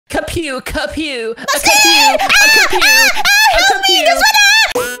cup-pew, cup-pew, a Mustard! cup-pew, a cup-pew, a Help me! cup-pew.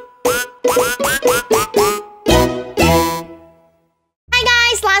 Hi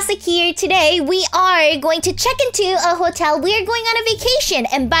guys, Dollastic here. Today we are going to check into a hotel. We are going on a vacation,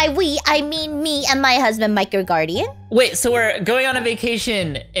 and by we, I mean me and my husband, MicroGuardian. Wait, so we're going on a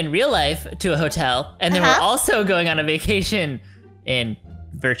vacation in real life to a hotel, and then we're also going on a vacation in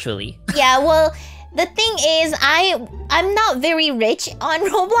virtually. Yeah, well, the thing is, I'm not very rich on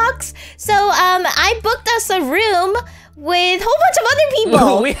Roblox, so I booked us a room with a whole bunch of other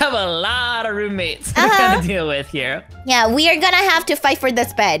people. We have a lot of roommates to kind of deal with here. Yeah, we are gonna have to fight for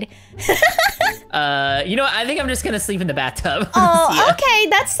this bed. You know what? I think I'm just gonna sleep in the bathtub. Oh, okay.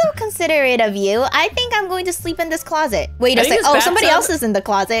 That's so considerate of you. I think I'm going to sleep in this closet. Wait a second. Oh, somebody else is in the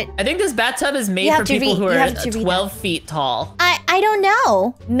closet. I think this bathtub is made for people who are 12 feet tall. I don't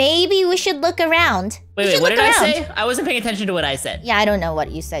know. Maybe we should look around. Wait, what did I say? I wasn't paying attention to what I said. Yeah, I don't know what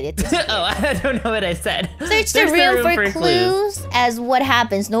you said. Oh, I don't know what I said. Search the room for clues as what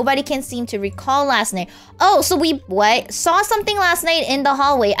happens. Nobody can seem to recall last night. Oh, so we saw something last night in the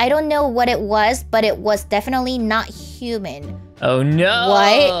hallway. I don't know what it was, but it was definitely not human. Oh no.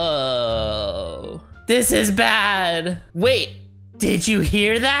 What? This is bad. Wait, did you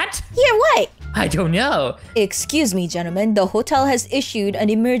hear that? Hear what? I don't know. Excuse me, gentlemen. The hotel has issued an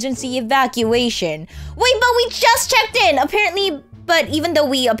emergency evacuation. Wait, but we just checked in. Apparently, but even though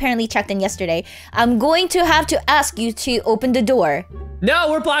we apparently checked in yesterday, I'm going to have to ask you to open the door.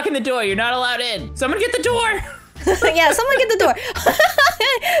 No, we're blocking the door. You're not allowed in. Someone get the door. Yeah, someone get the door.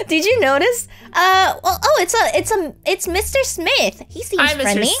 Did you notice? It's Mr. Smith. He seems friendly.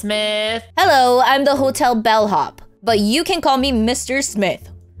 Hi, Mr. Smith. Hello, I'm the hotel bellhop, but you can call me Mr. Smith.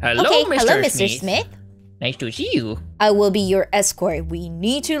 Hello, okay, Mr. hello, Mr. Smith. Nice to see you. I will be your escort. We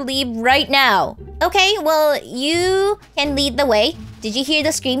need to leave right now. Okay, well, you can lead the way. Did you hear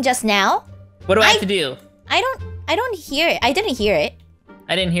the scream just now? What do I have to do? I don't hear it. I didn't hear it.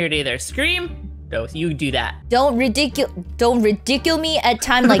 I didn't hear it either. Scream? No, you do that. Don't ridicule me at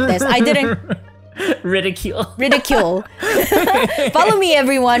time like this. I didn't ridicule. Follow me,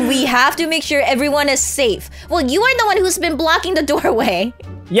 everyone. We have to make sure everyone is safe. Well, you are the one who's been blocking the doorway.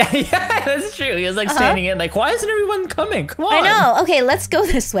 Yeah, that's true. He was like standing in like, why isn't everyone coming? Come on. I know. Okay, let's go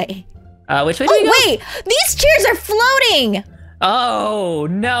this way. Which way do we go? Oh, wait! These chairs are floating! Oh,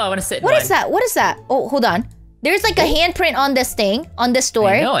 no. I want to sit in one. What is that? What is that? Oh, hold on. There's like a handprint on this thing, on this door.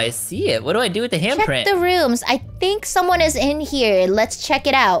 I know, I see it. What do I do with the handprint? Check the rooms. I think someone is in here. Let's check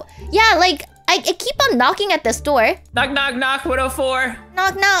it out. Yeah, like, I keep on knocking at this door. Knock, knock, knock, 104.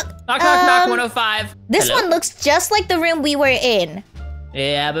 Knock, knock. Knock, knock, knock, 105. This one looks just like the room we were in.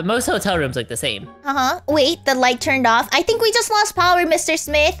 Yeah, but most hotel rooms look the same. Wait, the light turned off. I think we just lost power, Mr.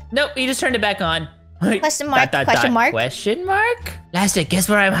 Smith. Nope, you just turned it back on. Question mark, question mark. Question mark? Dollastic, guess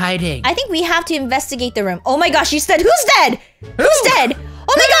where I'm hiding? I think we have to investigate the room. Oh my gosh, you said who's dead? Who's dead?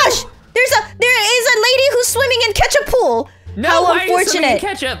 Oh my gosh! There is a lady who's swimming in ketchup pool. No, how unfortunate. Are you swimming in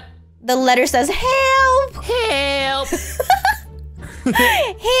ketchup? The letter says help. Help.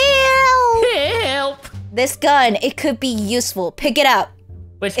 Help. Help. This gun, it could be useful. Pick it up.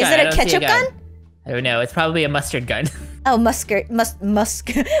 Which gun? Is it a ketchup gun? I don't know. It's probably a mustard gun. Oh, mustard.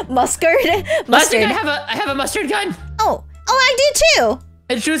 Mustard. I have a mustard gun. Oh, I do too.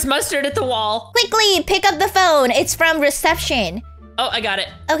 It shoots mustard at the wall. Quickly, pick up the phone. It's from reception. Oh, I got it.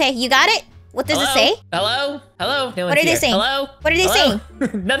 Okay, you got it? What does it say? Hello? Hello? No what are they saying? Hello? What are they saying?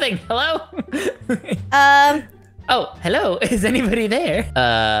 Nothing. Hello? Oh, hello. Is anybody there?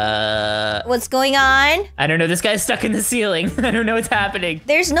 What's going on? I don't know. This guy's stuck in the ceiling. I don't know what's happening.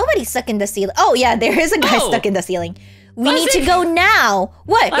 There's nobody stuck in the ceiling. Oh, yeah, there is a guy stuck in the ceiling. We need to go now.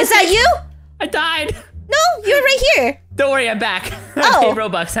 What? Is that you? I died. No, you're right here. Don't worry, I'm back. Oh. Hey,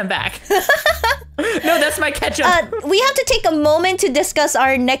 Robux, I'm back. No, that's my ketchup. We have to take a moment to discuss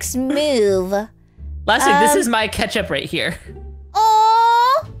our next move. Dollastic, this is my ketchup right here.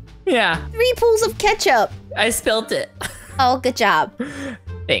 Oh. Yeah. 3 pools of ketchup. I spilt it. Oh, good job.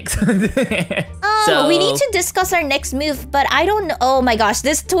 Thanks. So we need to discuss our next move, but I don't know. Oh my gosh,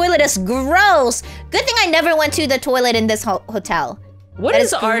 this toilet is gross. Good thing I never went to the toilet in this hotel. What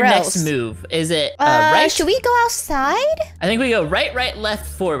is our next move? Is it right? Should we go outside? I think we go right, right, left,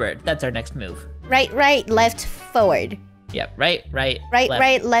 forward. That's our next move. Right, right, left, forward. Yep, right, right,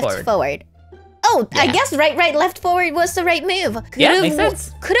 left, forward. Oh, yeah. I guess right, right, left, forward was the right move. Makes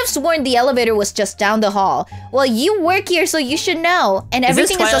sense. Could have sworn the elevator was just down the hall. Well, you work here, so you should know. And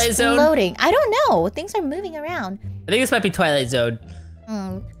everything is just floating. I don't know. Things are moving around. I think this might be Twilight Zone.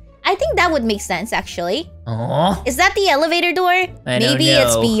 I think that would make sense, actually. Aww. Is that the elevator door? I don't know. Maybe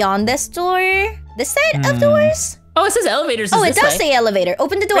it's beyond this door? This set of doors? Oh, it says elevators. Oh, it does say elevator.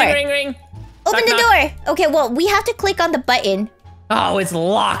 Open the door. Ring, ring, ring. Open the door. Okay, well, we have to click on the button. Oh, it's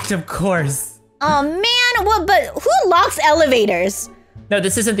locked, of course. Oh, man. Well, but who locks elevators? No,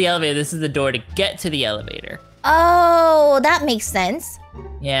 this isn't the elevator. This is the door to get to the elevator. Oh, that makes sense.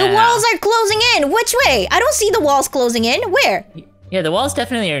 Yeah. The walls are closing in. Which way? I don't see the walls closing in. Where? Yeah, the walls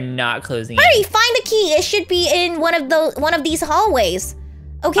definitely are not closing in. Hurry, find the key. It should be in one of these hallways.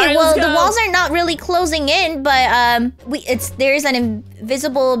 Okay, right, well, the walls are not really closing in, but there's an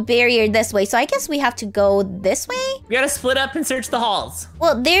invisible barrier this way, so I guess we have to go this way? We gotta split up and search the halls.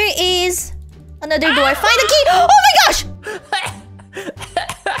 Well, there is another door. Find the key! Oh my gosh!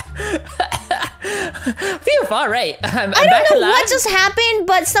 Phew, all right. I'm I back don't know alive. what just happened,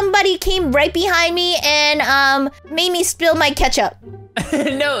 but somebody came right behind me and made me spill my ketchup.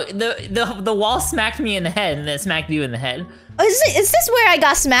 No, the wall smacked me in the head, and then it smacked you in the head. Oh, is this where I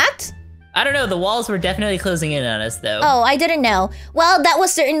got smacked? I don't know. The walls were definitely closing in on us, though. Oh, I didn't know. Well, that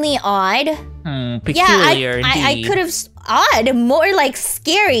was certainly odd. Peculiar indeed. I could have odd, more like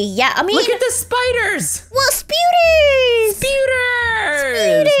scary. Yeah, I mean, look at the spiders. Well, sputers.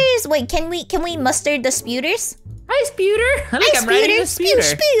 Sputers. Wait, can we muster the sputers? Hi, Sputer. I think I'm riding a Sputer.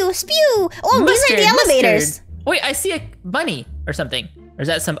 Spew. Oh, these are the elevators. Mustard. Wait, I see a bunny or something. Or is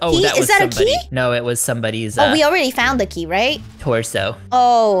that some? Oh, Key? that was Is that somebody. a key? No, it was somebody's. Oh, we already found the key, right? Torso.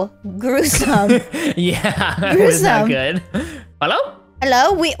 Oh, gruesome. Yeah, that was not good. Hello?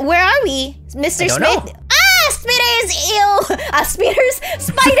 Hello? Where are we? Mr. Smith? Know. Ah, spitters! Ew! Spiders!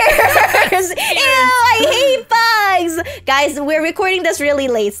 Ew, I hate bugs! Guys, we're recording this really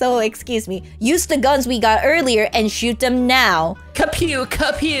late, so excuse me. Use the guns we got earlier and shoot them now. Capew,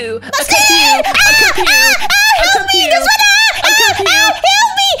 capew, a Let's capew, get it! a capew, a Help me! capew, This one! a capew. Help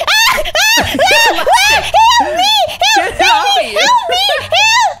me! Help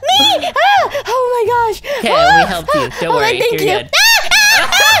me! Oh my gosh! Okay, we helped you. Don't worry, thank you're you. good.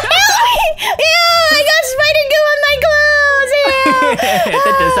 Ew! I got spider goo on my clothes! Ew!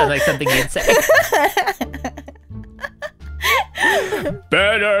 That does sound like something you'd say.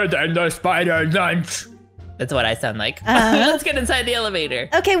 Better than the spider lunch. That's what I sound like. Let's get inside the elevator.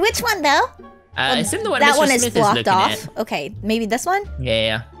 Okay, which one though? I assume the one that Mr. one Smith is blocked looking off. at. Okay, maybe this one?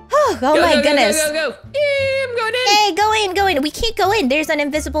 Yeah. Oh Go, my go, goodness. Go. Yeah, I'm going in. Hey, go in. We can't go in. There's an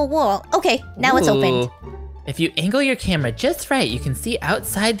invisible wall. Okay, now it's opened. If you angle your camera just right, you can see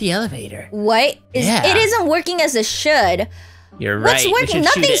outside the elevator. What? It isn't working as it should. You're right. What's working?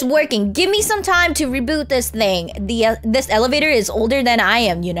 Nothing's working. Give me some time to reboot this thing. This elevator is older than I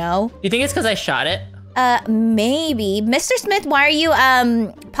am, you know? You think it's because I shot it? Maybe. Mr. Smith, why are you,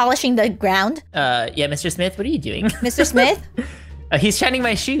 polishing the ground? Yeah, Mr. Smith, what are you doing? Mr. Smith? He's shining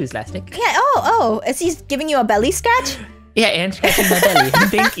my shoes, Lastic. Yeah, oh, is he giving you a belly scratch? Yeah, and scratching my belly.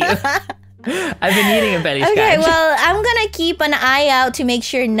 Thank you. I've been eating a belly scratch. Okay, well, I'm gonna keep an eye out to make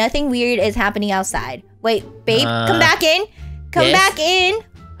sure nothing weird is happening outside. Wait, babe, come back in. Come back in.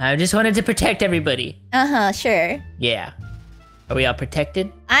 I just wanted to protect everybody. Uh-huh, sure. Yeah. Are we all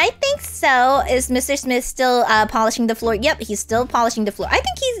protected? I think so. Is Mr. Smith still polishing the floor? Yep, he's still polishing the floor. I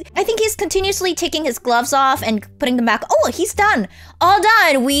think he's continuously taking his gloves off and putting them back. Oh, he's done. All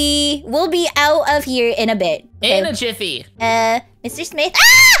done. We will be out of here in a bit. Okay. In a jiffy. Mr. Smith.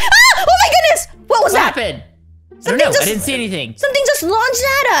 Ah! Oh my goodness! What was that? Happened? I don't know. I didn't see anything. Something just launched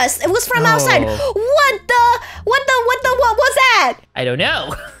at us. It was from outside. What was that? I don't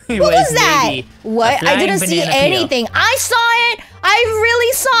know. What was that? What? I didn't see anything. I saw it. I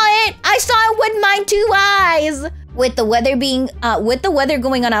really saw it. I saw it with my 2 eyes. With the weather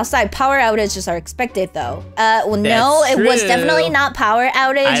going on outside, power outages are expected though. Well, no, it was definitely not power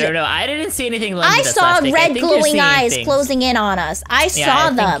outage. I don't know. I didn't see anything. I saw red glowing eyes closing in on us. I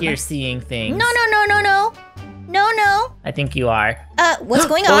saw them. I think you're seeing things. No. I think you are. What's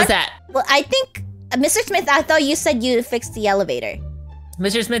going on? What was that? Well, I think, Mr. Smith, I thought you said you fixed the elevator.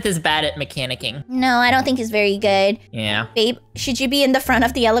 Mr. Smith is bad at mechanicking. No, I don't think he's very good. Yeah. Babe, should you be in the front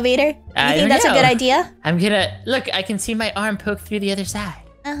of the elevator? You think that's a good idea? I'm gonna... Look, I can see my arm poke through the other side.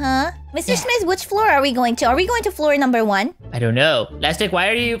 Uh-huh. Mr. Smith, which floor are we going to? Are we going to floor number 1? I don't know. Lastic, why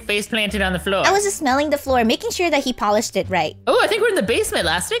are you face planted on the floor? I was just smelling the floor, making sure that he polished it right. Oh, I think we're in the basement,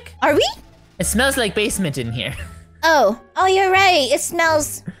 Lastic. Are we? It smells like basement in here. Oh, you're right. It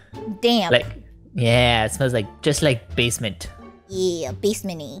smells damp. Yeah, it smells just like basement. Yeah,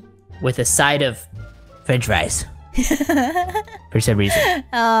 basement-y. With a side of French fries. For some reason.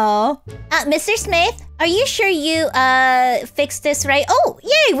 Oh. Mr. Smith, are you sure you fixed this right? Oh,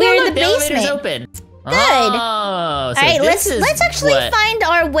 yay, we're in the basement. The elevator's open. Good. Oh, so all right, let's actually find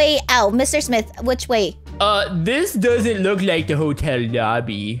our way out. Mr. Smith, which way? This doesn't look like the hotel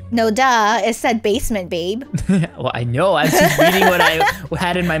lobby. No, duh. It said basement, babe. Well, I know. I was just reading what I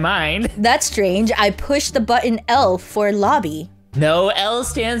had in my mind. That's strange. I pushed the button L for lobby. No, L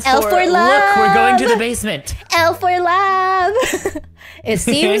stands L for lab. Look, we're going to the basement. L for lab. It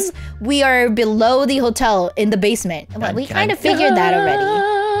seems we are below the hotel in the basement. Well, we kind of figured that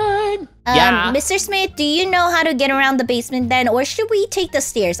already. Yeah. Mr. Smith, do you know how to get around the basement then? Or should we take the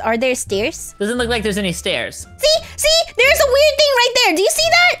stairs? Are there stairs? Doesn't look like there's any stairs. See? There's a weird thing right there. Do you see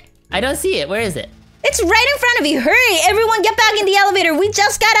that? I don't see it. Where is it? It's right in front of you. Hurry, everyone get back in the elevator. We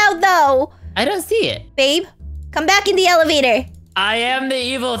just got out though. I don't see it. Babe, come back in the elevator. I am the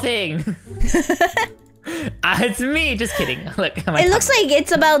evil thing. It's me. Just kidding. Look. It looks like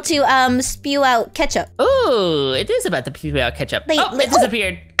it's about to spew out ketchup. Ooh, it is about to spew out ketchup. It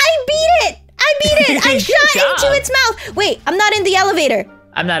disappeared. I beat it. I shot into its mouth. Wait, I'm not in the elevator.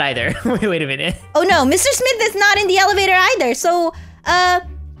 I'm not either. Wait a minute. Oh no, Mr. Smith is not in the elevator either. So,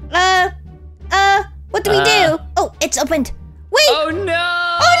 what do we do? Oh, it's opened. Wait. Oh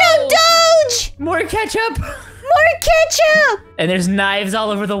no. Oh no, Doge. More ketchup. More ketchup. And there's knives all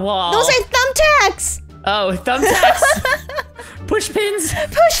over the wall. Those are thumbtacks. Oh, thumbtacks. Push pins.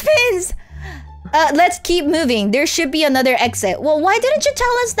 Push pins. Let's keep moving. There should be another exit. Well, why didn't you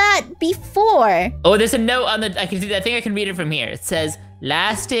tell us that before? Oh, there's a note on the. I think I can read it from here. It says,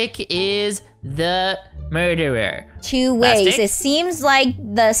 "Lastic is the murderer." 2 ways. Lastic? It seems like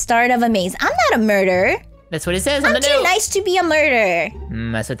the start of a maze. I'm not a murderer. That's what it says on the note. I'm too nice to be a murderer.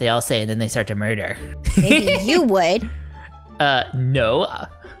 That's what they all say, and then they start to murder. Maybe you would. No.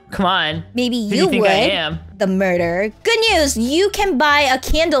 Come on. Maybe Who do you think would. I am? The murderer. Good news, you can buy a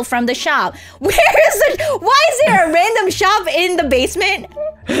candle from the shop. Where is it? Why is there a random shop in the basement?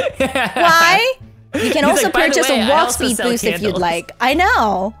 Why? You can also purchase a walk speed boost if you'd like. I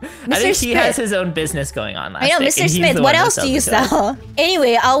know. Mr. I think Smith. he has his own business going on. I know, Mr. Smith, what else do you sell?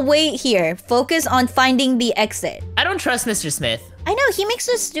 Anyway, I'll wait here. Focus on finding the exit. I don't trust Mr. Smith. I know, he makes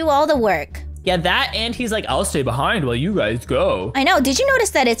us do all the work. Yeah, that and he's like, I'll stay behind while you guys go. I know, did you notice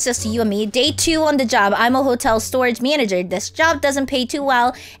that it's just you and me? Day 2 on the job, I'm a hotel storage manager. This job doesn't pay too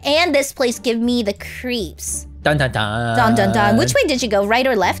well, and this place gives me the creeps. Dun dun dun. Dun dun dun. Which way did you go, right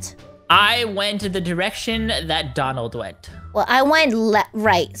or left? I went the direction that Donald went. Well, I went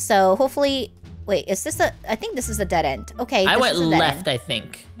right, so hopefully... Wait, is this a... I think this is a dead end. Okay, I went left, I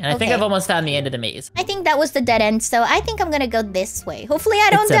think. And I think I've almost found the end of the maze. I think that was the dead end, so I think I'm gonna go this way. Hopefully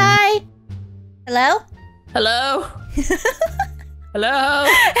I don't die. Hello? Hello? Hello?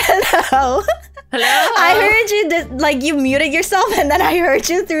 Hello? Hello? I heard you, like, you muted yourself, and then I heard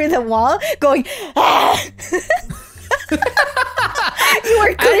you through the wall going, ah! You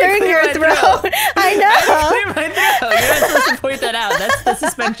were clearing your throat. I know. I cleared my throat. You're not supposed to point that out. That's the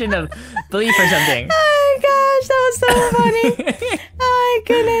suspension of belief or something. Oh my gosh, that was so funny. Oh my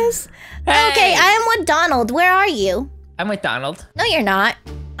goodness. Hey. Okay, I am with Donald. Where are you? I'm with Donald. No, you're not.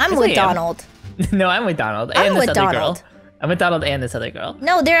 I'm with Donald. No, I'm with Donald. I'm and with this other Donald. girl. I'm with Donald and this other girl.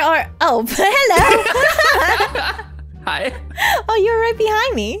 No, there are... Oh, hello. Hi. Oh, you're right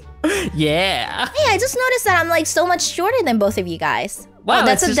behind me. Yeah. Hey, I just noticed that I'm like so much shorter than both of you guys. Wow, oh,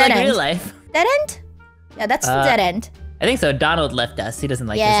 that's a dead like end. Real life. Dead end? Yeah, that's the dead end. I think so. Donald left us. He doesn't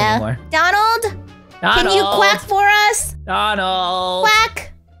like this anymore. Donald? Can you quack for us? Donald.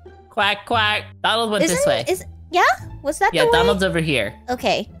 Quack. Quack, quack. Donald went this way. Yeah? Was that the way? Yeah, Donald's over here.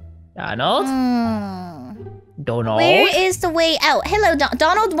 Okay. Donald? Donald? Where is the way out? Hello,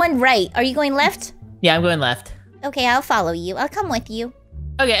 Donald went right. Are you going left? Yeah, I'm going left. Okay, I'll follow you. I'll come with you.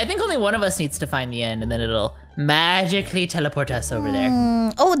 Okay, I think only one of us needs to find the end, and then it'll magically teleport us over there.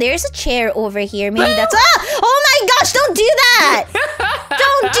 Oh, there's a chair over here. Maybe that's... Ah! Oh my gosh, don't do that!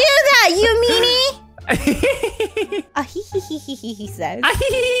 Don't do that, you meanie! He says.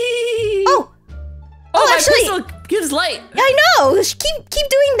 Oh! Oh, actually... my pistol gives light! I know! Keep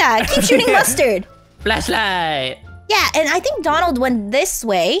doing that. Keep shooting mustard. Flashlight! Yeah, and I think Donald went this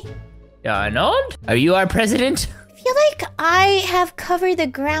way. Donald? Are you our president? I feel like I have covered the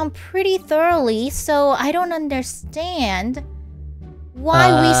ground pretty thoroughly, so I don't understand why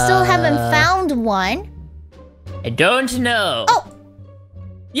we still haven't found one. I don't know. Oh!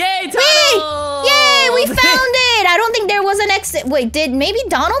 Yay, Donald! Yay, we found it! I don't think there was an exit. Wait, maybe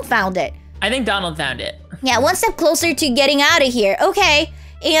Donald found it? I think Donald found it. Yeah, one step closer to getting out of here. Okay.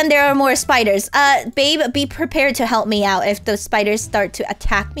 And there are more spiders. Babe, be prepared to help me out if those spiders start to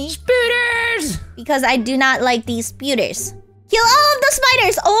attack me. Spooters! Because I do not like these spooters. Kill all of the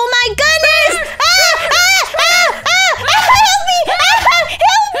spiders! Oh my goodness! Help me! Help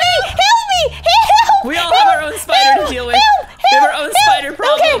me! Help me! Help! We all have our own spider to deal with. We have our own spider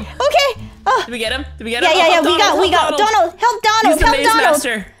problem. Okay. Did we get him? Did we get him? Yeah, we got Donald. Help Donald, He's the help maze Donald.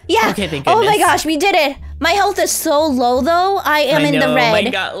 master. Yeah. Okay, thank Oh goodness. my gosh, we did it. My health is so low though. I am in the red. Mine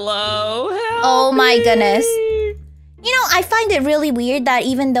got low. Help Oh my me. goodness. You know, I find it really weird that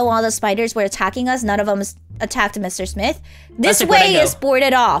even though all the spiders were attacking us, none of them attacked Mr. Smith. This Lastic, where'd I way go? is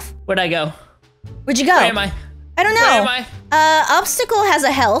boarded off. Where'd I go? Where'd you go? Where am I? I don't know. Where am I? Obstacle has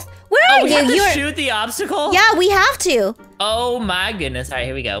a health. Where are We you? have to shoot the obstacle? Yeah, we have to. Oh my goodness. All right,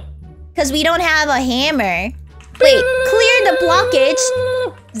 here we go. Because we don't have a hammer. Wait, clear the blockage.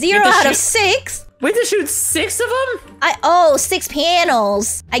 0 out of 6. We have to shoot 6 of them? 6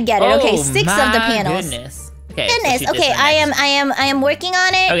 panels. I get it. Okay, 6 of the panels. Goodness. Okay. Goodness. Okay, I am working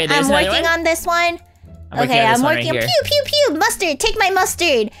on it. Okay, there's I'm another working one? on this one. I'm I'm working working. right Pew pew pew. Mustard. Take my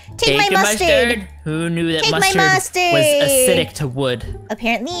mustard. Take my the mustard. Who knew that Take my mustard was mustard. acidic to wood?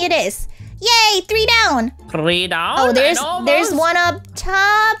 Apparently it is. Yay, 3 down. 3 down? Oh, there's almost. one up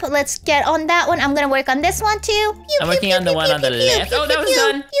top. Let's get on that one. I'm gonna work on this one too. Pew, I'm pew, working pew, on the pew, one pew, on the pew, left. pew, Oh, that pew, was pew,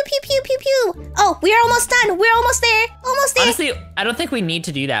 done. Pew pew pew pew pew. Oh, we're almost done. We're almost there. Almost there. Honestly, I don't think we need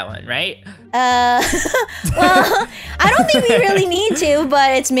to do that one, right? Well, I don't think we really need to,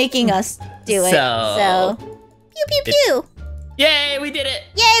 but it's making us do it. So, pew pew pew. Yay, we did it.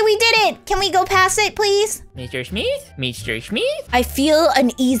 Yay, we did it. Can we go past it, please? Mr. Smith? Mr. Smith? I feel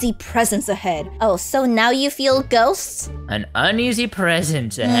an easy presence ahead. Oh, so now you feel ghosts? An uneasy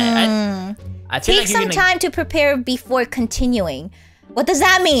presence ahead. I feel Take like you're some gonna... time to prepare before continuing. What does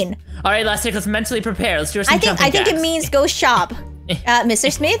that mean? All right, Lastic, let's mentally prepare. Let's do some I think it jacks. means go shop.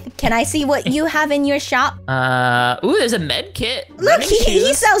 Mr. Smith, can I see what you have in your shop? Ooh, there's a med kit. Look, Running he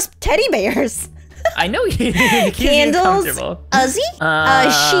shoes. sells teddy bears. I know he Candles, Uzi,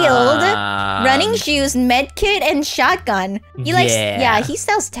 shield, running shoes, med kit, and shotgun. He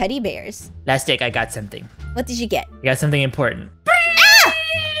sells teddy bears. Lastic, I got something. What did you get? I got something important. Ah!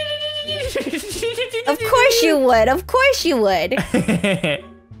 Of course you would. Of course you would.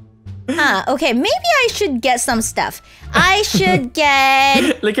 Okay, maybe I should get some stuff. I should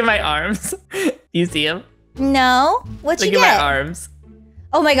get... Look at my arms. You see them? No. What'd you get? Look at my arms.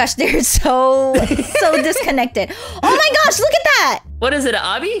 Oh my gosh, they're so disconnected. Oh my gosh, look at that! What is it, an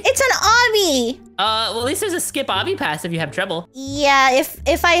obby? It's an obby. Well, at least there's a skip obby pass if you have trouble. Yeah,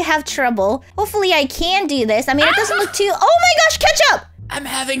 if I have trouble. Hopefully I can do this. I mean, it doesn't look too... Oh my gosh, ketchup! I'm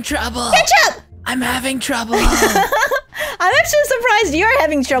having trouble. Ketchup! I'm having trouble. I'm actually surprised you're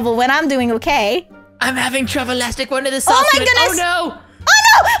having trouble when I'm doing okay. I'm having trouble, Lastic. One of the sauce. Oh my goodness! Oh no! Oh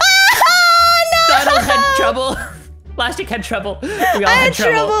no! Ah, no! Donald had trouble. Lastic had trouble. We all had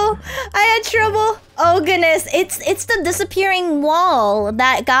trouble. I had trouble. Oh goodness, it's the disappearing wall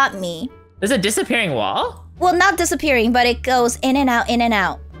that got me. There's a disappearing wall? Well, not disappearing, but it goes in and out, in and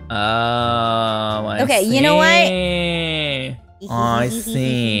out. Oh, I Okay, see. you know what? Oh, I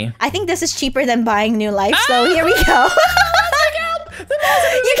see. I think this is cheaper than buying new life, so here we go.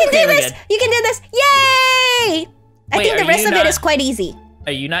 You can do this! You can do this! Yay! I think the rest of it is quite easy.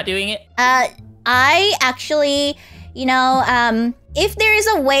 Are you not doing it? I actually, you know, if there is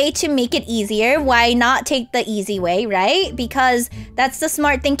a way to make it easier, why not take the easy way, right? Because that's the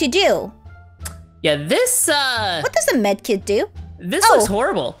smart thing to do. Yeah, this, What does the med kit do? This looks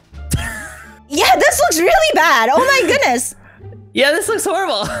horrible. Yeah, this looks really bad. Oh my goodness. Yeah, this looks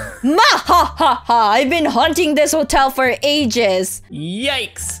horrible. Ma ha ha ha. I've been haunting this hotel for ages.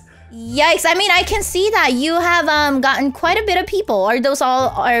 Yikes. Yikes. I mean, I can see that you have gotten quite a bit of people. Are those all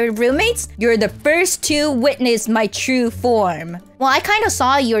our roommates? You're the first to witness my true form. Well, I kind of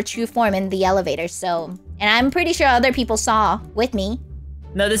saw your true form in the elevator, so... And I'm pretty sure other people saw with me.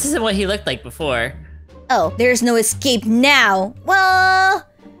 No, this isn't what he looked like before. Oh, there's no escape now. Well...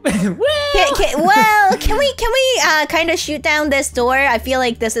 can we kind of shoot down this door? I feel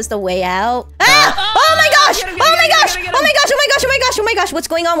like this is the way out. Ah! Oh my gosh! Oh my gosh! Oh my gosh! Oh my gosh! Oh my gosh! Oh my gosh! What's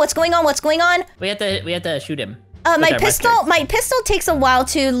going on? What's going on? What's going on? We have to shoot him. My pistol takes a while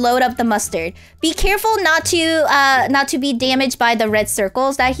to load up the mustard. Be careful not to be damaged by the red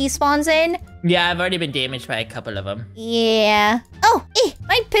circles that he spawns in. Yeah, I've already been damaged by a couple of them. Yeah. Oh,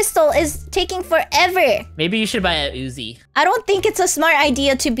 my pistol is taking forever. Maybe you should buy a Uzi. I don't think it's a smart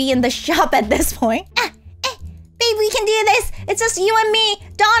idea to be in the shop at this point. Babe, we can do this. It's just you and me.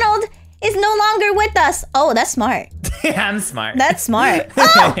 Donald is no longer with us. Oh, that's smart. I'm smart. That's smart. Oh!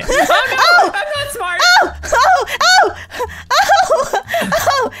 Oh no! I'm not smart! Oh!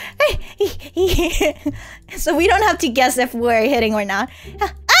 So we don't have to guess if we're hitting or not. Oh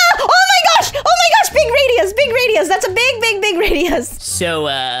my gosh! Big radius! That's a big radius. So,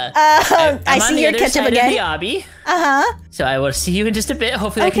 I see your ketchup again. The obby. So I will see you in just a bit.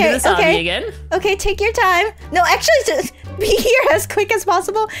 Hopefully I can do this obby again. Okay, take your time. No, actually, just be here as quick as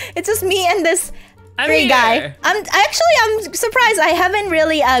possible. It's just me and this Gray guy. I'm surprised I haven't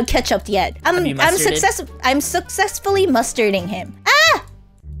really ketchuped yet. I'm successfully mustarding him.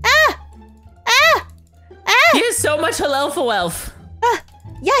 He has so much health.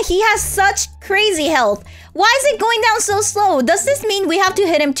 Yeah, he has such crazy health. Why is it going down so slow? Does this mean we have to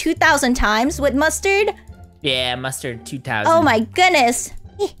hit him 2,000 times with mustard? Yeah, mustard 2,000. Oh my goodness.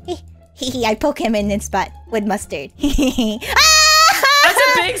 I poke him in his butt with mustard. That's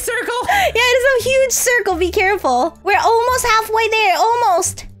a big circle. Yeah, it is a huge circle. Be careful. We're almost halfway there.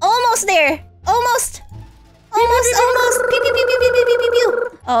 Almost there. Almost. Pew, pew, pew, pew, pew, pew, pew,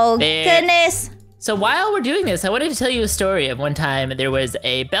 pew. Oh, goodness. So while we're doing this, I wanted to tell you a story of one time there was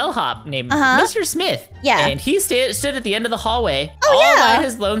a bellhop named Mr. Smith. Yeah. And he stood at the end of the hallway all by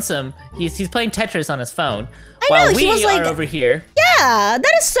his lonesome. He's playing Tetris on his phone. I know, we are over here. Yeah,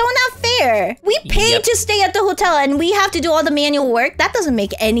 that is so not fair. We paid to stay at the hotel and we have to do all the manual work. That doesn't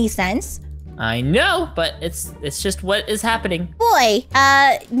make any sense. I know, but it's just what is happening. Boy,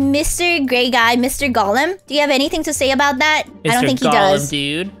 Mr. Gray Guy, Mr. Gollum, do you have anything to say about that? Mr. I don't think Gollum, he does.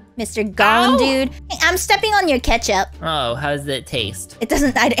 Dude. Mr. Gollum, dude. Hey, I'm stepping on your ketchup. Oh, how does it taste? It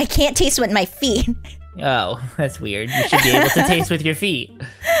doesn't, I can't taste with my feet. Oh, that's weird. You should be able to taste with your feet.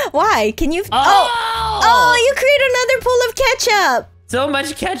 Why? Can you? Oh, you create another pool of ketchup. So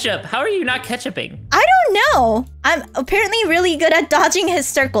much ketchup. How are you not ketchuping? I don't know. I'm apparently really good at dodging his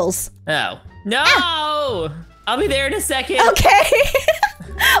circles. Oh. No! I'll be there in a second. Okay.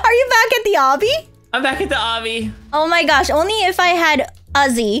 Are you back at the obby? I'm back at the obby. Oh my gosh, only if I had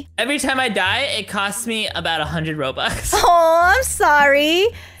Uzzy. Every time I die, it costs me about 100 Robux. Oh, I'm sorry.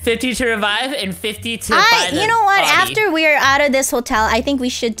 50 to revive and 50 to buy the You know what? obby. After we're out of this hotel, I think we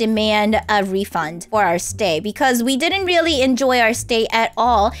should demand a refund for our stay because we didn't really enjoy our stay at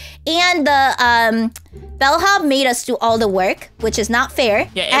all. And the bellhop made us do all the work, which is not fair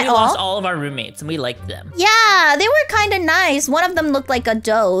and we lost all of our roommates and we liked them. Yeah, they were kind of nice. One of them looked like a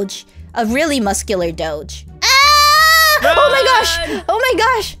doge, a really muscular doge. Run! Oh my gosh! Oh my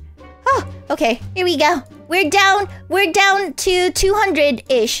gosh! Oh, okay, here we go. We're down to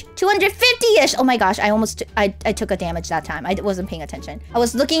 200-ish, 250-ish. Oh my gosh, I took a damage that time. I wasn't paying attention. I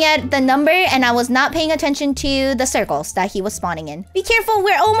was looking at the number and I was not paying attention to the circles that he was spawning in. Be careful,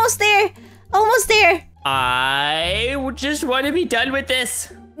 we're almost there. Almost there. I just want to be done with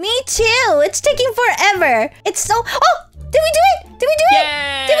this. Me too. It's taking forever. It's so... Oh, did we do it? Did we do it?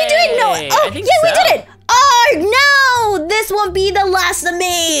 Yay! Did we do it? No. Oh, yeah, we did it. Oh, no. This won't be the last of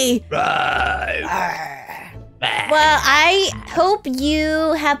me. Well, I hope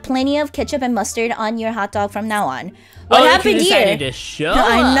you have plenty of ketchup and mustard on your hot dog from now on. What happened here? To show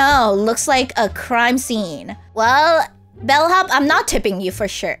I know. Looks like a crime scene. Well, bellhop, I'm not tipping you for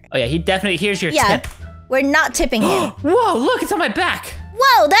sure. Oh yeah, he definitely. Here's your tip. We're not tipping him. Whoa, look, it's on my back.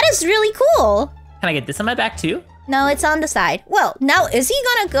 Whoa, that is really cool. Can I get this on my back too? No, it's on the side. Well, now is he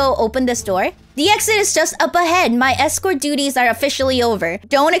gonna go open this door? The exit is just up ahead. My escort duties are officially over.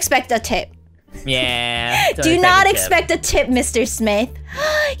 Don't expect a tip. Yeah. Do not expect a tip, Mr. Smith.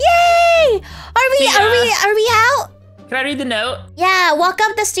 Yay! Are we out? Can I read the note? Yeah, walk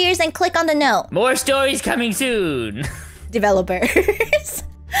up the stairs and click on the note. More stories coming soon. Developers.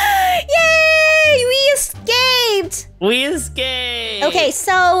 Yay! We escaped! We escaped! Okay,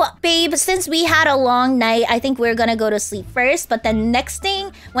 so, babe, since we had a long night, I think we're gonna go to sleep first. But the next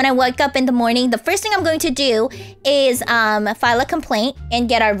thing, when I wake up in the morning, the first thing I'm going to do is file a complaint and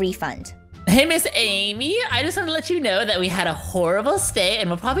get our refund. Hey, Miss Amy, I just want to let you know that we had a horrible stay and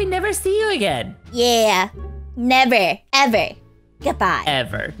we'll probably never see you again. Yeah, never, ever. Goodbye.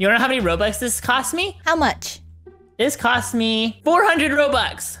 Ever. You wanna know how many Robux this cost me? How much? This cost me 400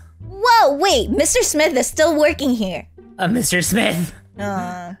 Robux. Whoa, wait, Mr. Smith is still working here. Mr. Smith.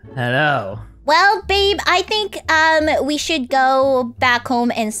 Hello. Well, babe, I think we should go back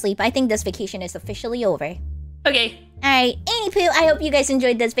home and sleep. I think this vacation is officially over. Okay. Alright, anywho, I hope you guys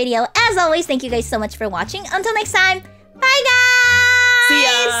enjoyed this video. As always, thank you guys so much for watching. Until next time, bye guys! See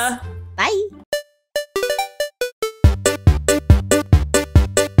ya!